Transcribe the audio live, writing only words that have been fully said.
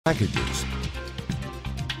packages.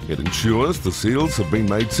 It ensures the seals have been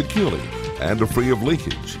made securely and are free of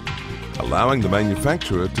leakage, allowing the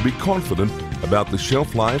manufacturer to be confident about the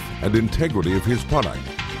shelf life and integrity of his product.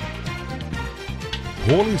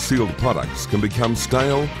 Poorly sealed products can become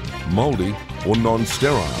stale, mouldy or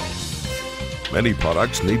non-sterile. Many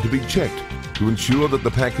products need to be checked to ensure that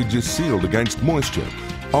the package is sealed against moisture,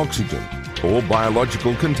 oxygen or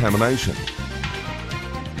biological contamination.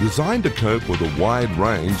 Designed to cope with a wide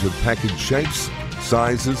range of package shapes,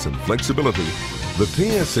 sizes and flexibility, the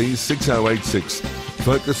TSE 6086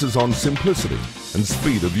 focuses on simplicity and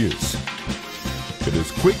speed of use. It is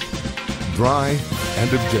quick, dry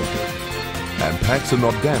and objective, and packs are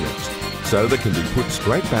not damaged, so they can be put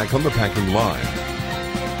straight back on the packing line.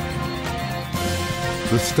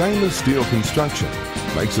 The stainless steel construction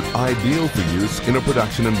makes it ideal for use in a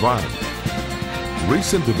production environment.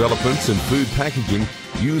 Recent developments in food packaging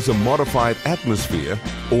use a modified atmosphere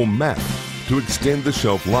or MAP to extend the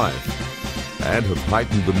shelf life and have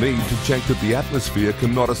heightened the need to check that the atmosphere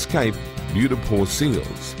cannot escape due to poor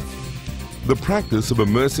seals. The practice of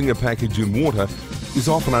immersing a package in water is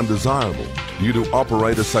often undesirable due to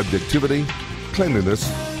operator subjectivity,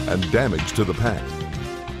 cleanliness and damage to the pack.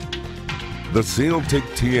 The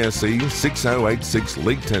SealTech TSE 6086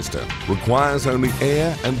 leak tester requires only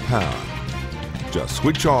air and power. Just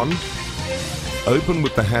switch on, open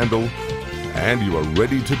with the handle and you are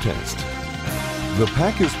ready to test. The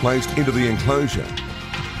pack is placed into the enclosure.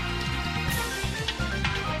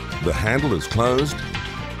 The handle is closed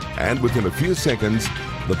and within a few seconds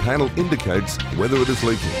the panel indicates whether it is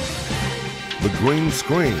leaking. The green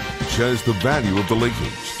screen shows the value of the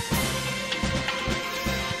leakage.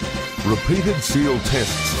 Repeated seal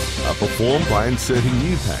tests are performed by inserting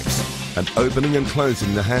new packs and opening and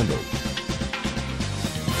closing the handle.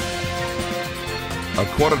 A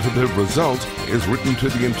quantitative result is written to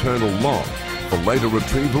the internal log for later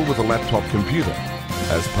retrieval with a laptop computer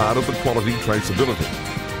as part of the quality traceability.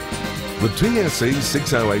 The TSE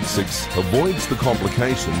 6086 avoids the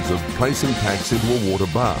complications of placing packs into a water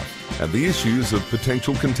bath and the issues of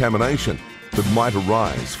potential contamination that might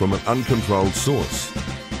arise from an uncontrolled source.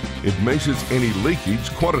 It measures any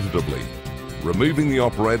leakage quantitatively, removing the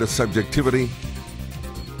operator subjectivity,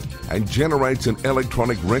 and generates an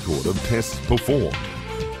electronic record of tests performed.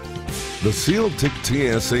 The SealTech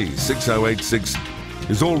TSE 6086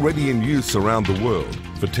 is already in use around the world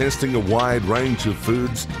for testing a wide range of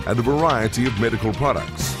foods and a variety of medical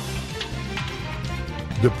products.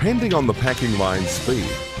 Depending on the packing line speed,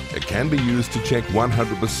 it can be used to check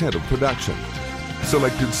 100% of production,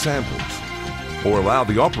 selected samples, or allow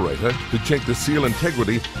the operator to check the seal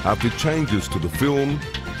integrity after changes to the film,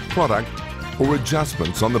 product, or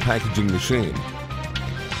adjustments on the packaging machine.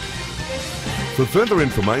 For further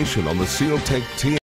information on the SealTech TSE